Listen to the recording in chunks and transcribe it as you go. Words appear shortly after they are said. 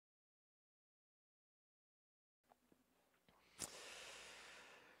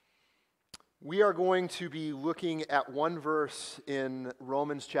We are going to be looking at one verse in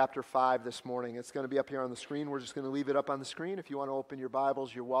Romans chapter 5 this morning. It's going to be up here on the screen. We're just going to leave it up on the screen. If you want to open your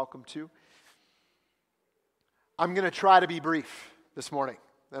Bibles, you're welcome to. I'm going to try to be brief this morning.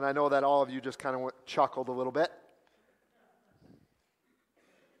 And I know that all of you just kind of chuckled a little bit.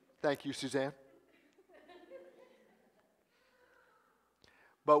 Thank you, Suzanne.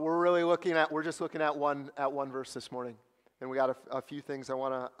 But we're just looking at one verse this morning. And we got a few things I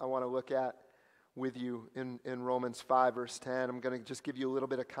want to look at with you in Romans 5, verse 10. I'm going to just give you a little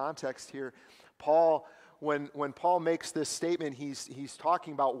bit of context here. Paul, when Paul makes this statement, he's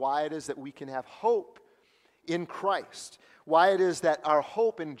talking about why it is that we can have hope in Christ. Why it is that our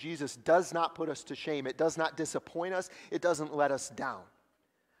hope in Jesus does not put us to shame. It does not disappoint us. It doesn't let us down.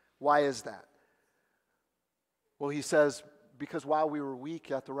 Why is that? Well, he says, because while we were weak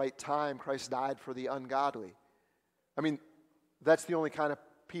at the right time, Christ died for the ungodly. I mean, that's the only kind of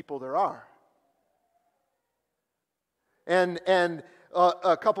people there are. And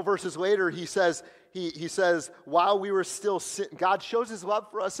a couple verses later, he says, while we were still God shows his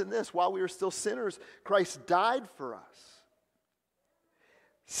love for us in this. While we were still sinners, Christ died for us.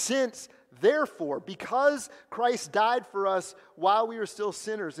 Therefore, because Christ died for us while we were still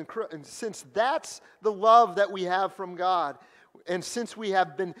sinners, and since that's the love that we have from God, and since we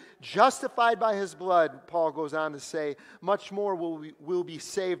have been justified by his blood, Paul goes on to say, much more will be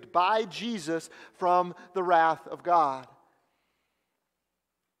saved by Jesus from the wrath of God.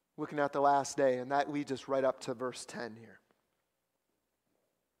 Looking at the last day, and that leads us right up to verse 10 here.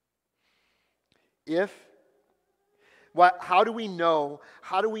 How do we know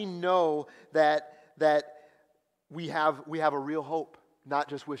that we have a real hope, not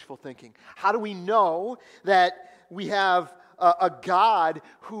just wishful thinking? How do we know that we have a God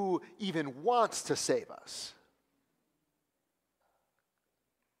who even wants to save us?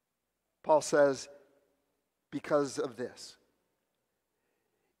 Paul says, because of this.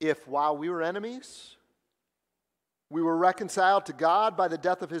 If while we were enemies, we were reconciled to God by the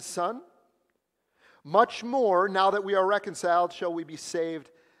death of his Son, much more, now that we are reconciled, shall we be saved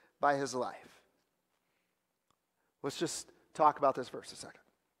by his life. Let's just talk about this verse a second.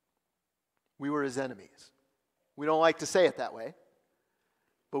 We were his enemies. We don't like to say it that way,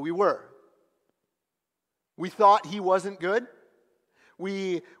 but we were. We thought he wasn't good.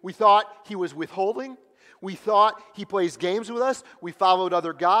 We thought he was withholding. We thought he plays games with us. We followed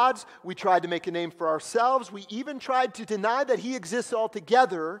other gods. We tried to make a name for ourselves. We even tried to deny that he exists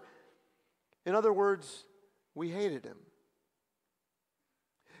altogether. In other words, we hated him.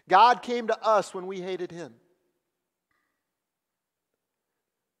 God came to us when we hated him.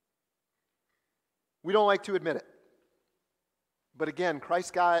 We don't like to admit it. But again,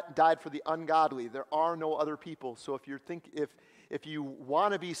 Christ died for the ungodly. There are no other people. So if you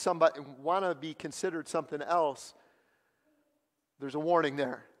want to be considered something else, there's a warning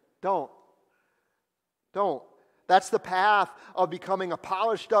there. Don't. That's the path of becoming a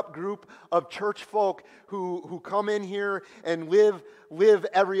polished up group of church folk who come in here and live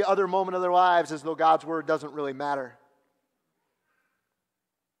every other moment of their lives as though God's word doesn't really matter.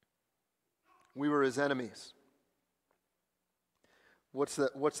 We were his enemies. What's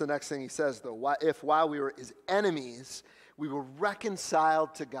the next thing he says, though? If while we were his enemies, we were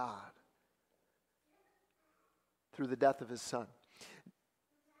reconciled to God through the death of his Son.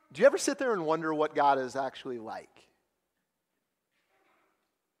 Do you ever sit there and wonder what God is actually like?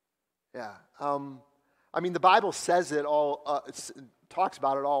 Yeah. The Bible says it all, talks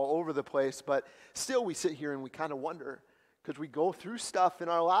about it all over the place, but still we sit here and we kind of wonder, because we go through stuff in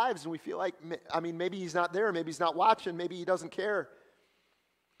our lives and we feel like, maybe he's not there, maybe he's not watching, maybe he doesn't care.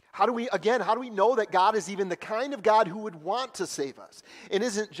 How do we know that God is even the kind of God who would want to save us and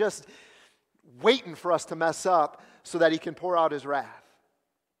isn't just waiting for us to mess up so that he can pour out his wrath?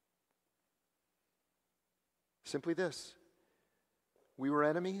 Simply this. We were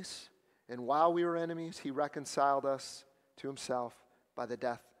enemies, and while we were enemies, he reconciled us to himself by the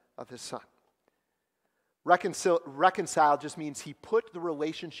death of his Son. Reconciled just means he put the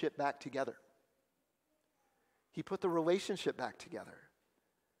relationship back together. He put the relationship back together.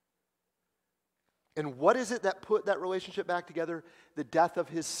 And what is it that put that relationship back together? The death of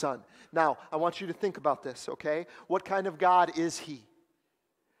his Son. Now, I want you to think about this, okay? What kind of God is he?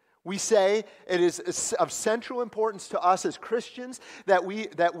 We say it is of central importance to us as Christians that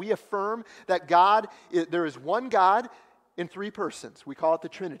we affirm that there is one God in three persons. We call it the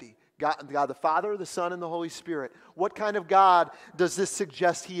Trinity. God the Father, the Son, and the Holy Spirit. What kind of God does this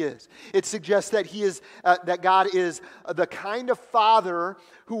suggest he is? It suggests that that God is the kind of Father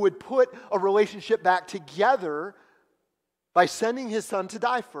who would put a relationship back together by sending his Son to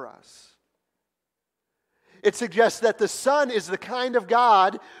die for us. It suggests that the Son is the kind of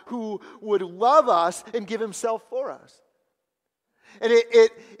God who would love us and give himself for us. And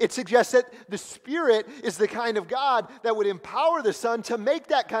it suggests that the Spirit is the kind of God that would empower the Son to make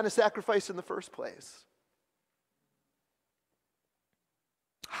that kind of sacrifice in the first place.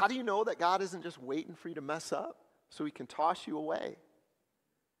 How do you know that God isn't just waiting for you to mess up so he can toss you away?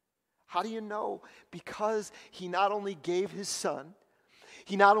 How do you know? Because he not only gave his Son,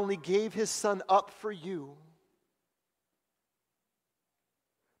 he not only gave his Son up for you,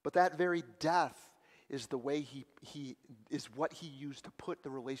 but that very death is the way he is what he used to put the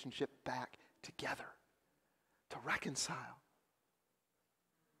relationship back together, to reconcile.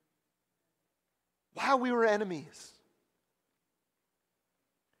 While we were enemies.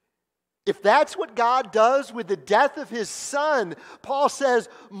 If that's what God does with the death of his Son, Paul says,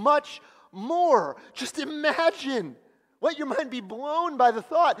 much more. Just imagine. Let your mind be blown by the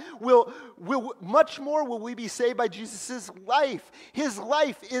thought. Much more will we be saved by Jesus' life. His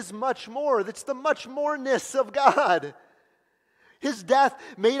life is much more. That's the much more-ness of God. His death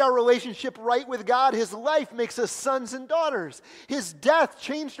made our relationship right with God. His life makes us sons and daughters. His death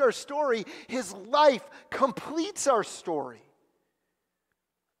changed our story. His life completes our story.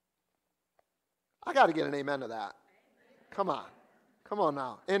 I got to get an amen to that. Come on. Come on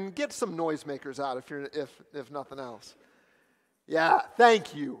now. And get some noisemakers out if nothing else. Yeah,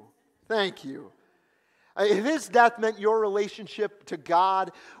 thank you. Thank you. If his death meant your relationship to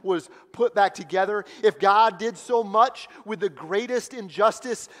God was put back together, if God did so much with the greatest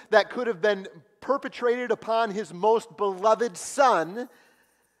injustice that could have been perpetrated upon his most beloved Son,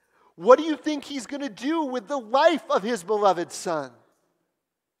 what do you think he's going to do with the life of his beloved Son?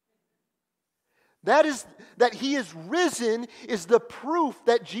 That he is risen is the proof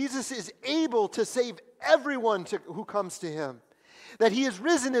that Jesus is able to save everyone who comes to him. That he is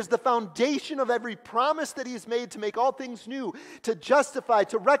risen is the foundation of every promise that he has made to make all things new, to justify,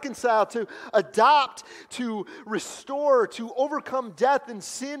 to reconcile, to adopt, to restore, to overcome death and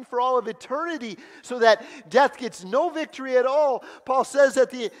sin for all of eternity, so that death gets no victory at all. Paul says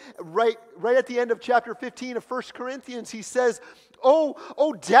right at the end of chapter 15 of 1 Corinthians, he says,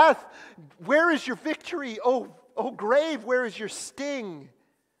 Oh death, where is your victory? Oh grave, where is your sting?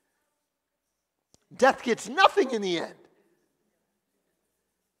 Death gets nothing in the end.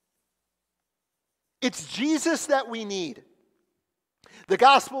 It's Jesus that we need. The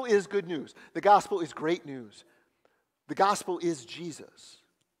gospel is good news. The gospel is great news. The gospel is Jesus.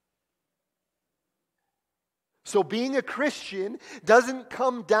 So being a Christian doesn't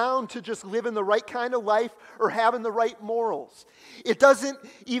come down to just living the right kind of life or having the right morals. It doesn't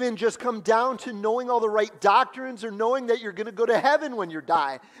even just come down to knowing all the right doctrines or knowing that you're going to go to heaven when you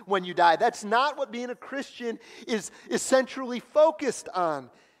die. That's not what being a Christian is centrally focused on.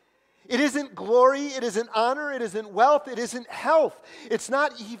 It isn't glory, it isn't honor, it isn't wealth, it isn't health. It's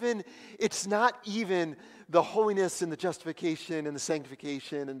not even the holiness and the justification and the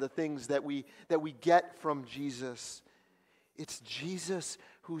sanctification and the things that we get from Jesus. It's Jesus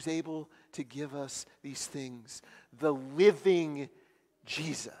who's able to give us these things. The living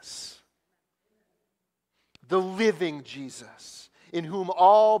Jesus. The living Jesus, in whom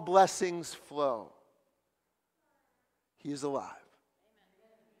all blessings flow. He is alive.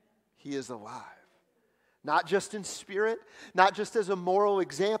 He is alive. Not just in spirit, not just as a moral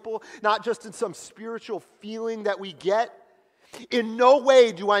example, not just in some spiritual feeling that we get. In no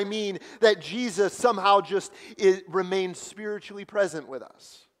way do I mean that Jesus somehow just remains spiritually present with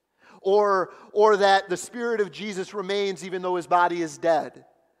us. Or that the Spirit of Jesus remains even though his body is dead.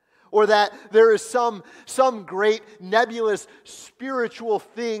 Or that there is some great nebulous spiritual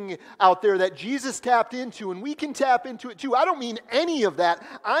thing out there that Jesus tapped into and we can tap into it too. I don't mean any of that.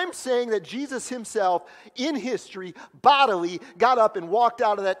 I'm saying that Jesus himself in history bodily got up and walked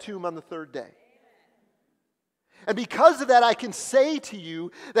out of that tomb on the third day. And because of that, I can say to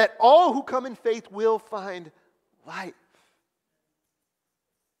you that all who come in faith will find life.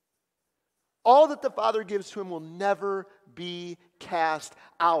 All that the Father gives to him will never be cast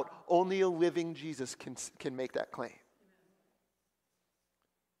out. Only a living Jesus can make that claim.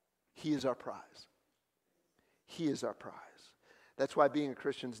 He is our prize. He is our prize. That's why being a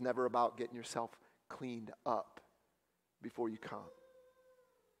Christian is never about getting yourself cleaned up before you come.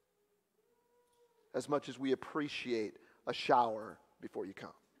 As much as we appreciate a shower before you come.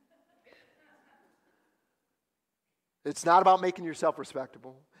 It's not about making yourself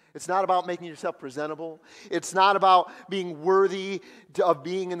respectable. It's not about making yourself presentable. It's not about being worthy of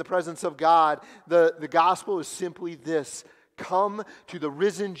being in the presence of God. The gospel is simply this: come to the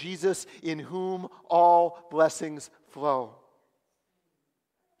risen Jesus in whom all blessings flow.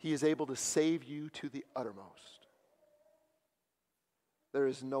 He is able to save you to the uttermost. There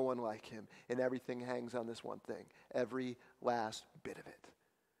is no one like him, and everything hangs on this one thing, every last bit of it.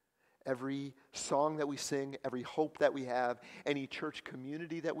 Every song that we sing, every hope that we have, any church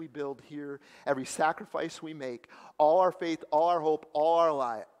community that we build here, every sacrifice we make, all our faith, all our hope, all our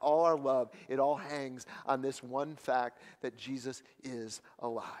life, all our love, it all hangs on this one fact that Jesus is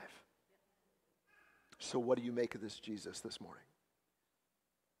alive. So what do you make of this Jesus this morning?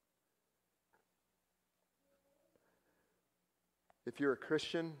 If you're a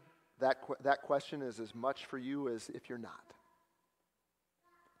Christian, that question is as much for you as if you're not.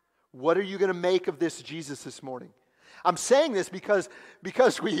 What are you going to make of this Jesus this morning? I'm saying this because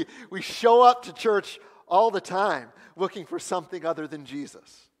we show up to church all the time looking for something other than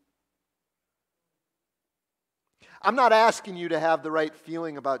Jesus. I'm not asking you to have the right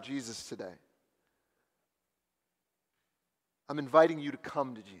feeling about Jesus today. I'm inviting you to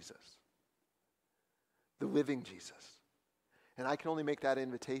come to Jesus, the living Jesus. And I can only make that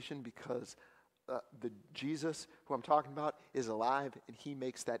invitation because the Jesus who I'm talking about is alive, and he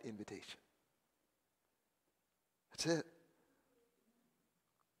makes that invitation. That's it.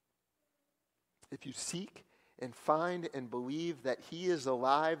 If you seek and find and believe that he is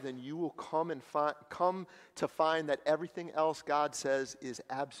alive, then you will come to find that everything else God says is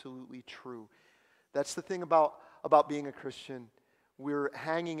absolutely true. That's the thing about being a Christian. We're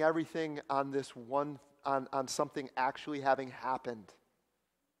hanging everything on this one, on something actually having happened.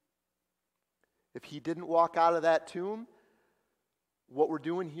 If he didn't walk out of that tomb, what we're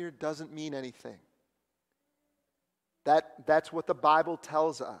doing here doesn't mean anything. That's what the Bible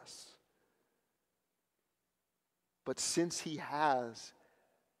tells us. But since he has,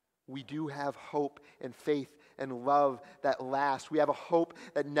 we do have hope and faith and love that lasts. We have a hope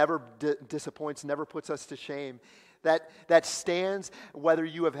that never disappoints, never puts us to shame. That stands whether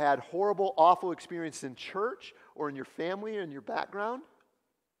you have had horrible, awful experience in church or in your family or in your background.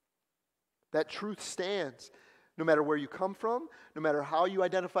 That truth stands no matter where you come from, no matter how you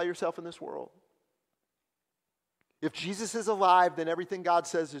identify yourself in this world. If Jesus is alive, then everything God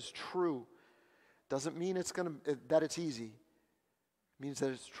says is true. Doesn't mean that it's easy. It means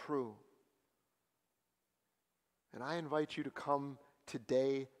that it's true. And I invite you to come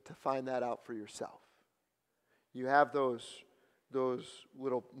today to find that out for yourself. You have those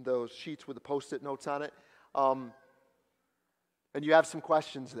sheets with the Post-it notes on it, and you have some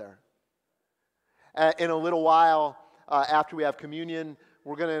questions there. In a little while, after we have communion,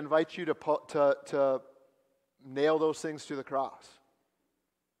 we're going to invite you to nail those things to the cross.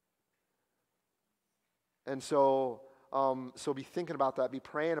 And so be thinking about that, be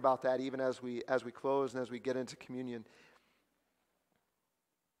praying about that, even as we close and as we get into communion.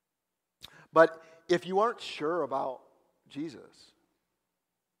 But if you aren't sure about Jesus,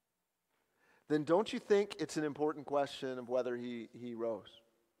 then don't you think it's an important question of whether he rose?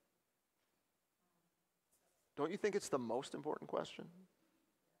 Don't you think it's the most important question?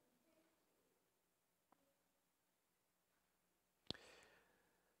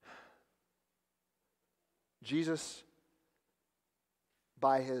 Jesus,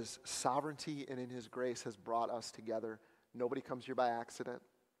 by his sovereignty and in his grace, has brought us together. Nobody comes here by accident.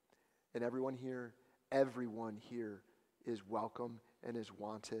 And everyone here is welcome and is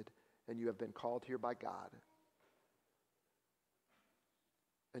wanted. And you have been called here by God.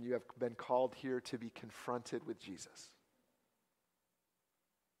 And you have been called here to be confronted with Jesus,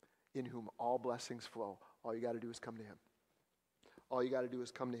 in whom all blessings flow. All you got to do is come to him. All you got to do is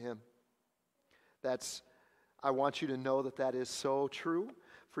come to him. I want you to know that is so true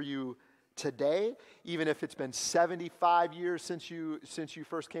for you today, even if it's been 75 years since you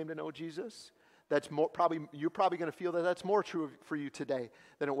first came to know Jesus. You're probably going to feel that that's more true for you today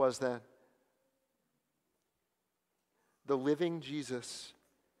than it was then. The living Jesus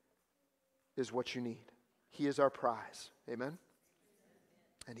is what you need. He is our prize. Amen?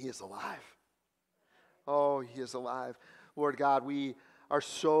 And he is alive. Oh, he is alive. Lord God, we are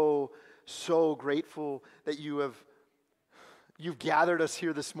so grateful that you've gathered us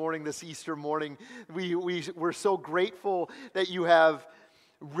here this morning, this Easter morning. We're so grateful that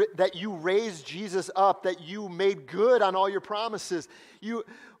you raised Jesus up, that you made good on all your promises.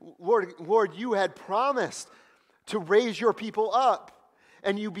 Lord, you had promised to raise your people up.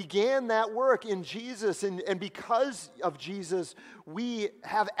 And you began that work in Jesus, and because of Jesus, we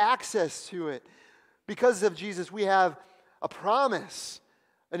have access to it. Because of Jesus, we have a promise,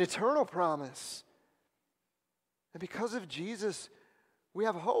 an eternal promise. And because of Jesus, we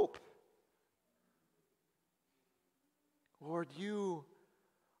have hope. Lord, you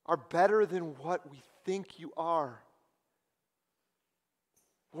are better than what we think you are.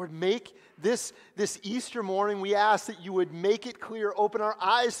 Lord, make this Easter morning, we ask that you would make it clear, open our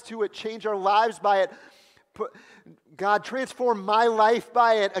eyes to it, change our lives by it. God, transform my life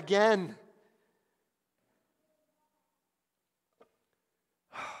by it again.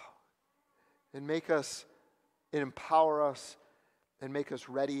 And make us, and empower us, and make us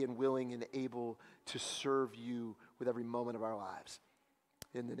ready and willing and able to serve you with every moment of our lives.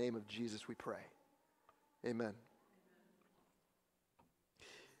 In the name of Jesus we pray. Amen.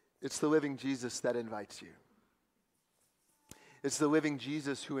 It's the living Jesus that invites you. It's the living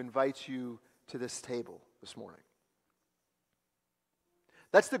Jesus who invites you to this table this morning.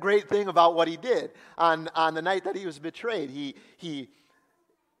 That's the great thing about what he did on the night that he was betrayed. He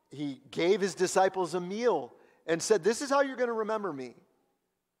gave his disciples a meal and said, this is how you're going to remember me.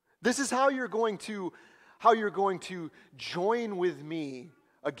 This is how you're going to join with me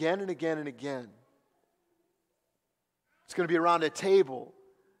again and again and again. It's going to be around a table.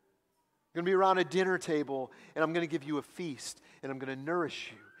 It's going to be around a dinner table, and I'm going to give you a feast, and I'm going to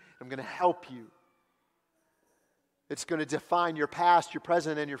nourish you. I'm going to help you. It's going to define your past, your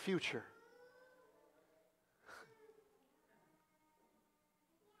present, and your future.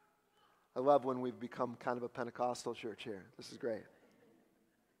 I love when we've become kind of a Pentecostal church here. This is great.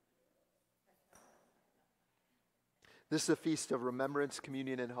 This is a feast of remembrance,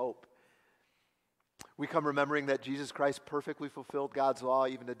 communion, and hope. We come remembering that Jesus Christ perfectly fulfilled God's law,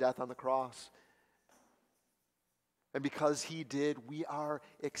 even to death on the cross. And because he did, we are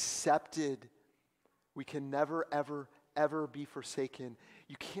accepted. We can never, ever, ever be forsaken.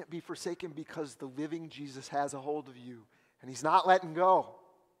 You can't be forsaken because the living Jesus has a hold of you, and he's not letting go.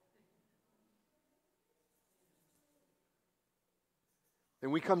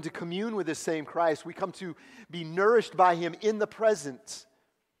 And we come to commune with this same Christ. We come to be nourished by him in the present.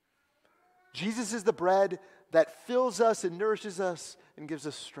 Jesus is the bread that fills us and nourishes us and gives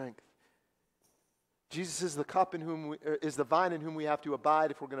us strength. Jesus is the cup is the vine in whom we have to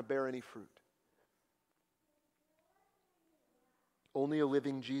abide if we're going to bear any fruit. Only a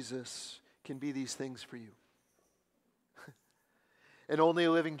living Jesus can be these things for you. And only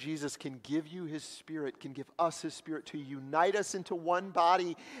a living Jesus can give you his Spirit, can give us his Spirit to unite us into one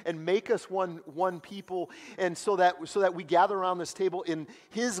body and make us one people, and so that we gather around this table in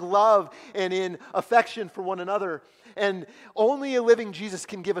his love and in affection for one another. And only a living Jesus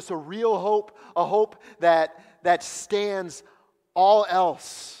can give us a real hope, a hope that stands all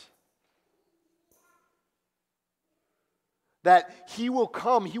else. That he will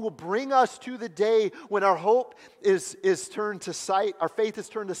come, he will bring us to the day when our hope is turned to sight, our faith is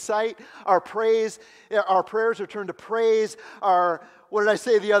turned to sight, our prayers are turned to praise, what did I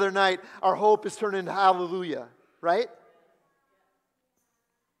say the other night? Our hope is turned into hallelujah, right?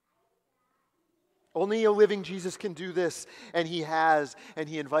 Only a living Jesus can do this, and he has, and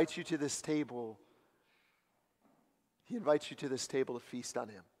he invites you to this table. He invites you to this table to feast on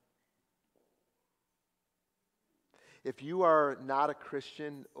him. If you are not a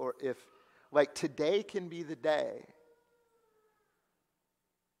Christian, or if, like, today can be the day.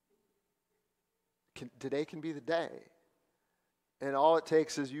 Today can be the day. And all it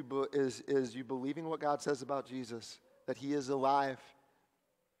takes is you believing what God says about Jesus, that he is alive.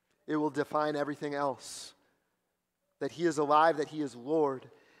 It will define everything else. That he is alive, that he is Lord.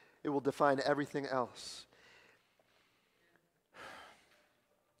 It will define everything else.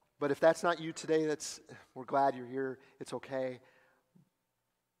 But if that's not you today, we're glad you're here. It's okay.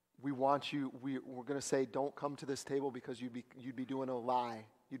 We want you. We're going to say, don't come to this table because you'd be doing a lie.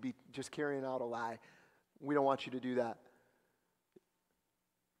 You'd be just carrying out a lie. We don't want you to do that.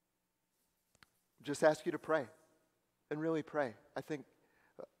 Just ask you to pray, and really pray. I think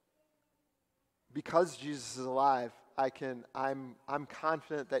because Jesus is alive, I'm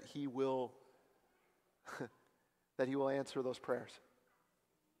confident that he will that he will answer those prayers.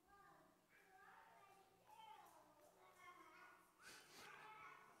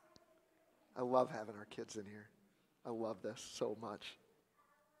 I love having our kids in here. I love this so much.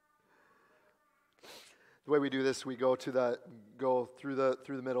 The way we do this, we go through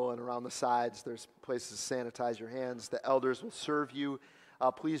the middle and around the sides. There's places to sanitize your hands. The elders will serve you.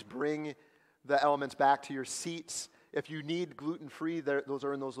 Please bring the elements back to your seats. If you need gluten-free, those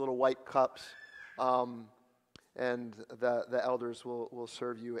are in those little white cups. And the elders will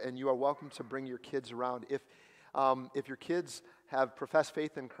serve you. And you are welcome to bring your kids around. If your kids have professed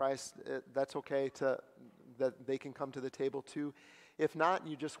faith in Christ, that's okay that they can come to the table too. If not,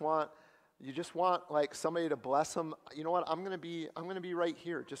 you just want like somebody to bless them. You know what? I'm gonna be right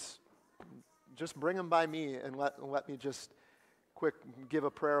here. Just bring them by me and let me just quick give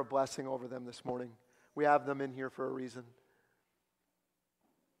a prayer of blessing over them this morning. We have them in here for a reason.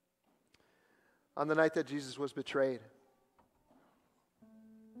 On the night that Jesus was betrayed,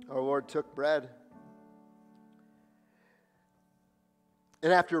 our Lord took bread.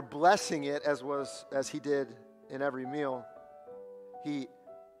 And after blessing it, as he did in every meal, he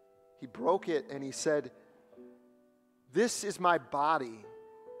broke it and he said, "This is my body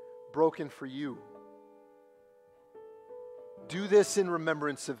broken for you. Do this in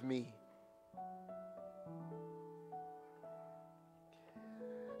remembrance of me."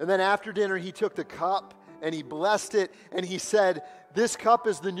 And then after dinner, he took the cup and he blessed it and he said, "This cup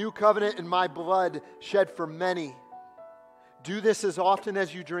is the new covenant in my blood shed for many. Do this as often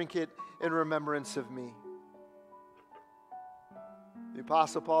as you drink it in remembrance of me." The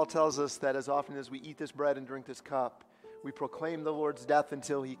Apostle Paul tells us that as often as we eat this bread and drink this cup, we proclaim the Lord's death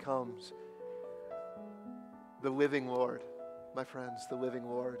until he comes. The living Lord, my friends, the living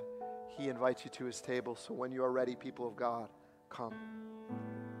Lord, he invites you to his table. So when you are ready, people of God, come.